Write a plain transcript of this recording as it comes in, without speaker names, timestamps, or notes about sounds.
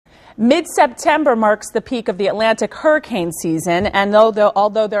Mid-September marks the peak of the Atlantic hurricane season, and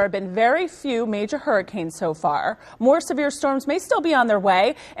although there have been very few major hurricanes so far, more severe storms may still be on their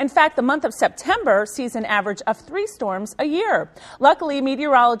way. In fact, the month of September sees an average of 3 storms a year. Luckily,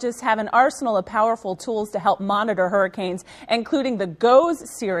 meteorologists have an arsenal of powerful tools to help monitor hurricanes, including the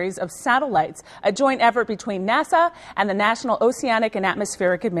GOES series of satellites, a joint effort between NASA and the National Oceanic and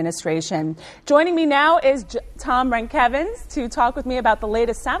Atmospheric Administration. Joining me now is Tom Renkevens to talk with me about the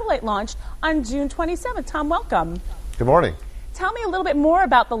latest satellite launched on June 27th. Tom, welcome. Good morning. Tell me a little bit more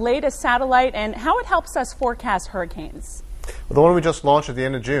about the latest satellite and how it helps us forecast hurricanes. Well, the one we just launched at the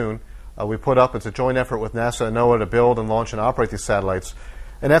end of June, we put up, it's a joint effort with NASA and NOAA to build and launch and operate these satellites.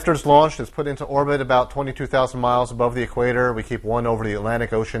 And after it's launched, it's put into orbit about 22,000 miles above the equator. We keep one over the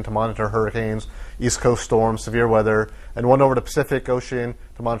Atlantic Ocean to monitor hurricanes, East Coast storms, severe weather, and one over the Pacific Ocean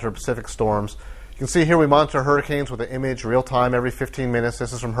to monitor Pacific storms. You can see here we monitor hurricanes with an image real time every 15 minutes.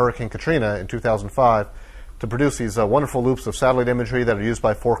 This is from Hurricane Katrina in 2005 to produce these wonderful loops of satellite imagery that are used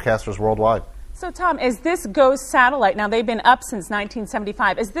by forecasters worldwide. So Tom, is this GOES satellite, now they've been up since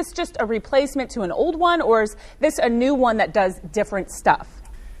 1975, is this just a replacement to an old one, or is this a new one that does different stuff?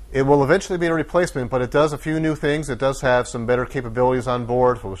 It will eventually be a replacement, but it does a few new things. It does have some better capabilities on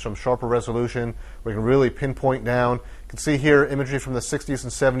board with some sharper resolution. We can really pinpoint down. You can see here imagery from the 60s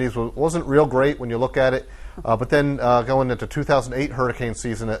and 70s wasn't real great when you look at it, but then going into 2008 hurricane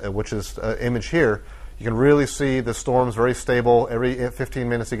season, which is image here, you can really see the storms very stable. Every 15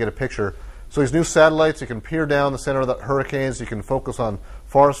 minutes you get a picture. So these new satellites, you can peer down the center of the hurricanes, you can focus on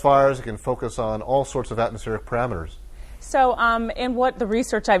forest fires, you can focus on all sorts of atmospheric parameters. So in what the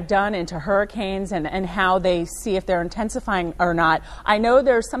research I've done into hurricanes and how they see if they're intensifying or not, I know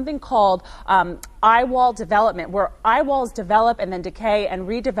there's something called eye wall development, where eye walls develop and then decay and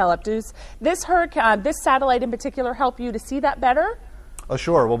redevelop. Does this satellite in particular help you to see that better?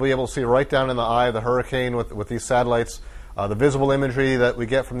 Sure. We'll be able to see right down in the eye of the hurricane with these satellites. The visible imagery that we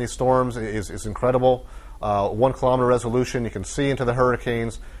get from these storms is incredible. 1 kilometer resolution, you can see into the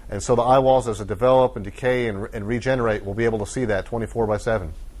hurricanes, and so the eye walls, as they develop and decay and regenerate, we'll be able to see that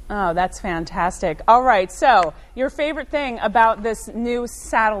 24/7. Oh, that's fantastic. All right, so your favorite thing about this new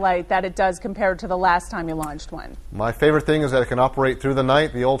satellite that it does compared to the last time you launched one? My favorite thing is that it can operate through the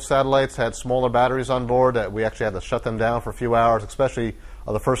night. The old satellites had smaller batteries on board that we actually had to shut them down for a few hours, especially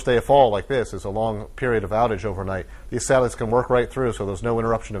the first day of fall like this is a long period of outage overnight. These satellites can work right through, so there's no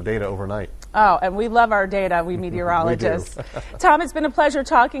interruption of data overnight. Oh, and we love our data, we meteorologists. We do. Tom, it's been a pleasure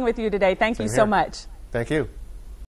talking with you today. Thank you so much. Thank you.